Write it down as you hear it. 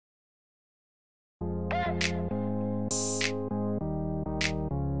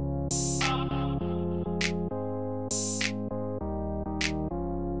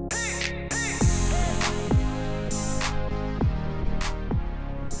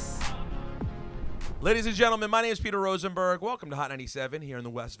Ladies and gentlemen, my name is Peter Rosenberg. Welcome to Hot 97 here in the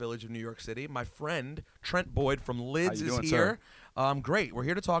West Village of New York City. My friend Trent Boyd from Lids is here. Great. We're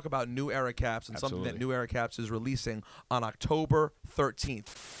here to talk about New Era Caps and something that New Era Caps is releasing on October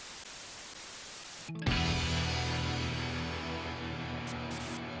 13th.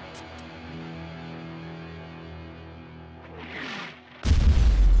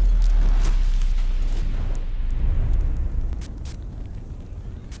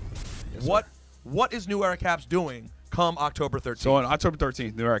 What is New Era Caps doing come October 13th? So on October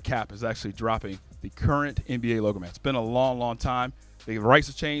 13th, New Era Cap is actually dropping the current NBA logo, man. It's been a long, long time. The rights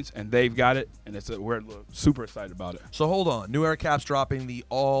have changed, and they've got it, and we're super excited about it. So hold on. New Era Caps dropping the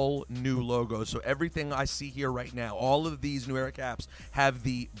all-new logo. So everything I see here right now, all of these New Era Caps have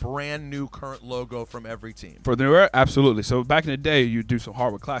the brand-new current logo from every team. For the New Era, absolutely. So back in the day, you do some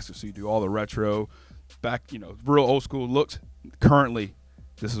hardwood classics. So you do all the retro, real old-school looks. Currently,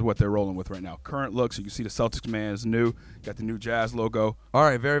 this is what they're rolling with right now. Current looks, you can see the Celtics man is new. Got the new Jazz logo. All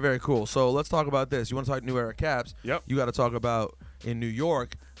right, very, very cool. So let's talk about this. You want to talk New Era Caps? Yep. You got to talk about in New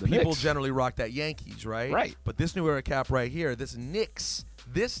York, people Knicks. generally rock that Yankees, right? Right. But this New Era Cap right here, this Knicks,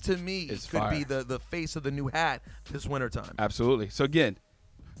 this to me could be the face of the new hat this wintertime. Absolutely. So again,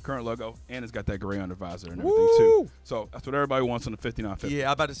 current logo, and it's got that gray under visor and everything too. So that's what everybody wants on the 5950. Yeah,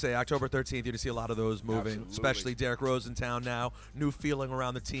 I'm about to say October 13th, you're going to see a lot of those moving, Absolutely. especially Derrick Rose in town now. New feeling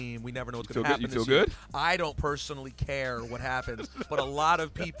around the team. We never know what's going to happen You feel this year. good? I don't personally care what happens, but a lot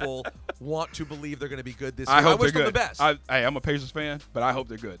of people want to believe they're going to be good this year. I wish them the best. I'm a Pacers fan, but I hope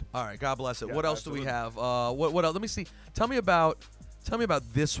they're good. All right, God bless it. Yeah, what else absolutely. do we have? What else? Let me see. Tell me about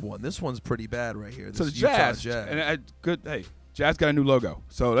this one. This one's pretty bad right here. This So the Utah Jazz, hey, Jazz got a new logo.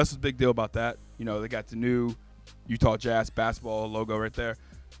 So that's a big deal about that. You know, they got the new Utah Jazz basketball logo right there.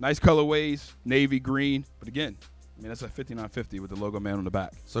 Nice colorways, navy green. But again, I mean, that's a 5950 with the logo man on the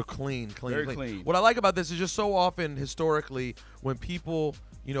back. So clean. Very clean. What I like about this is just so often historically when people,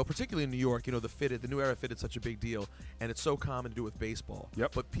 particularly in New York, the New Era fitted such a big deal, and it's so common to do with baseball.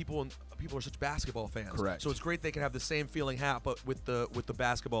 Yep. But people are such basketball fans. Correct. So it's great they can have the same feeling hat, but with the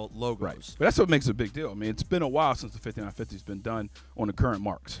basketball logos. Right. But that's what makes it a big deal. I mean, it's been a while since the 5950 has been done on the current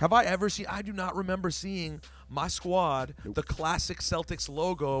marks. Have I ever seen? I do not remember seeing my squad, the classic Celtics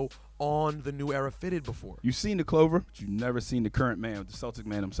logo on the New Era fitted before. You've seen the Clover, but you've never seen the current man with the Celtic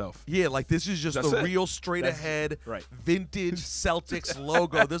man himself. Yeah, like this is just the real straight ahead, vintage Celtics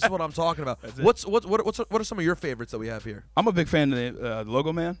logo. This is what I'm talking about. What are some of your favorites that we have here? I'm a big fan of the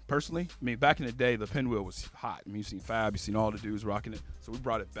logo man, personally. I mean, back in the day, the pinwheel was hot. I mean, you've seen Fab, you've seen all the dudes rocking it. So we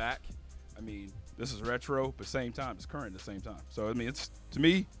brought it back. I mean, this is retro, but same time, it's current at the same time. So, I mean, to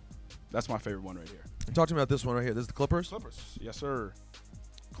me, that's my favorite one right here. Talk to me about this one right here. This is the Clippers? Clippers, yes, sir.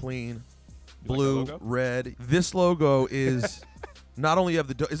 Clean, You blue, like red. This logo is not only have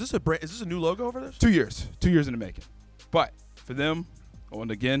the. Is this a new logo over this? 2 years. 2 years in the making. But for them, on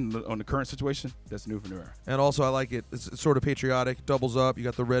the current situation, that's new for New Era. And also, I like it. It's sort of patriotic. Doubles up. You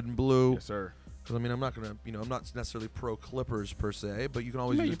got the red and blue. Yes, sir. Because, I mean, I'm not necessarily pro Clippers per se, but you can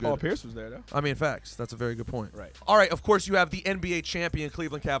always use a Paul good. Pierce was there, though. I mean, facts. That's a very good point. Right. All right. Of course, you have the NBA champion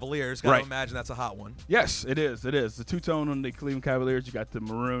Cleveland Cavaliers. Got to imagine that's a hot one. Yes, it is. It is. The two-tone on the Cleveland Cavaliers. You got the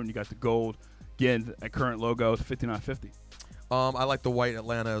maroon. You got the gold. Again, a current logo, the 5950. I like the white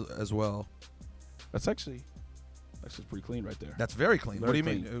Atlanta as well. That's actually pretty clean right there. That's very clean. What do you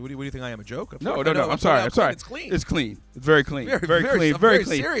mean? Clean. What do you think I am, a joke? No. I'm sorry. It's clean. It's clean. It's very clean. Very clean. I'm very very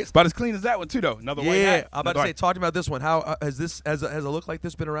clean. serious. About as clean as that one too, though. Another white hat. I'm about to say, talk about this one. How has a look like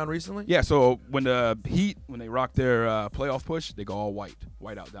this been around recently? Yeah. So when the Heat, when they rock their playoff push, they go all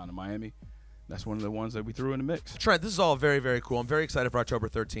white out down in Miami. That's one of the ones that we threw in the mix. Trent, this is all very, very cool. I'm very excited for October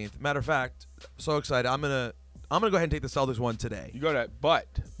 13th. Matter of fact, so excited. I'm gonna go ahead and take the Celtics one today. You go that, but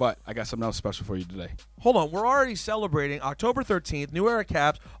I got something else special for you today. Hold on, we're already celebrating October 13th, New Era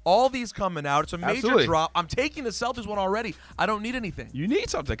Caps, all these coming out. It's a major drop. I'm taking the Celtics one already. I don't need anything. You need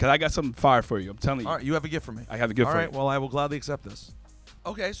something, because I got something fire for you. I'm telling you. All right, you have a gift for me. I have a gift for you. All right, well, I will gladly accept this.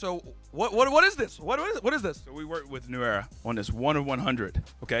 Okay, so what is this? What is this? So we worked with New Era on this 1 of 100.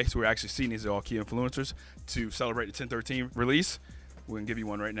 Okay, so we're actually seeing these all key influencers to celebrate the 1013 release. We're gonna give you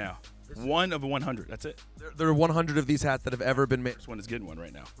one right now. 1 of 100. That's it. There are 100 of these hats that have ever been made. This one is getting one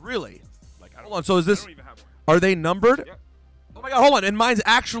right now. Really? Like, hold on. So is this? I don't even have one. Are they numbered? Yep. Oh my God! Hold on. And mine's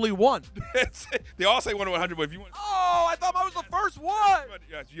actually 1. They all say 1 of 100, but if you want. Oh, I thought mine was the first one.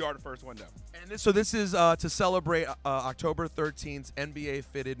 Yes, you are the first one, though. And this is to celebrate October 13th's NBA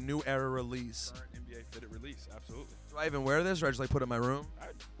fitted New Era release. Current NBA fitted release, absolutely. Do I even wear this, or I just like put it in my room?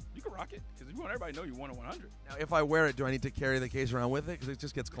 You can rock it, because you want everybody to know you 1 of 100. Now, if I wear it, do I need to carry the case around with it? Because it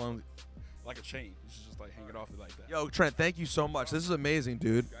just gets clumsy. Like a chain. You should just like hang it off it like that. Yo, Trent, thank you so much. This is amazing,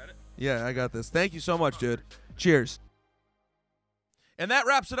 dude. You got it? Yeah, I got this. Thank you so much, dude. Cheers. And that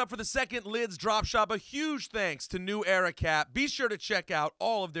wraps it up for the second Lids Drop Shop. A huge thanks to New Era Cap. Be sure to check out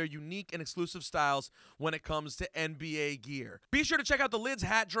all of their unique and exclusive styles when it comes to NBA gear. Be sure to check out the Lids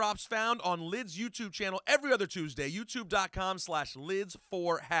hat drops found on Lids YouTube channel every other Tuesday,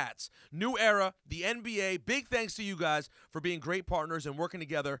 youtube.com/Lids4Hats. New Era, the NBA, big thanks to you guys for being great partners and working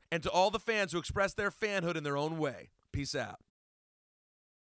together, and to all the fans who express their fanhood in their own way. Peace out.